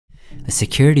A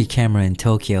security camera in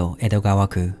Tokyo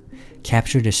Edogawa-ku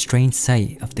captured a strange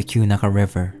sight of the Kyunaka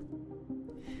River.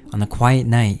 On a quiet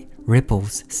night,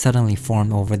 ripples suddenly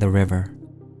formed over the river.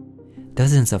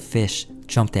 Dozens of fish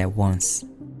jumped at once.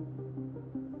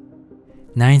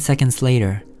 9 seconds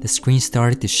later, the screen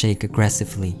started to shake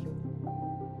aggressively.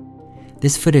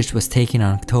 This footage was taken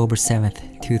on October 7,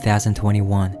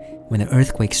 2021, when an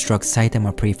earthquake struck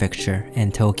Saitama Prefecture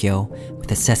and Tokyo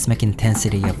with a seismic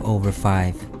intensity of over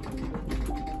 5.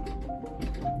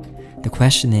 The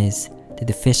question is, did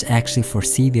the fish actually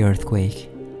foresee the earthquake?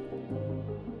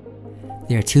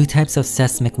 There are two types of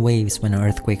seismic waves when an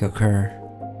earthquake occurs.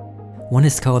 One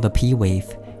is called the P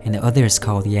wave, and the other is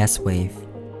called the S wave.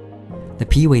 The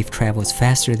P wave travels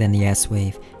faster than the S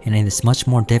wave, and it is much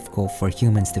more difficult for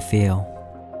humans to feel.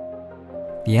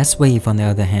 The S wave, on the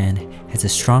other hand, has a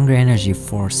stronger energy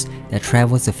force that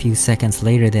travels a few seconds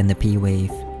later than the P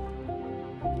wave.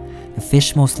 The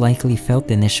fish most likely felt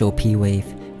the initial P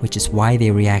wave, which is why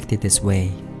they reacted this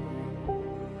way.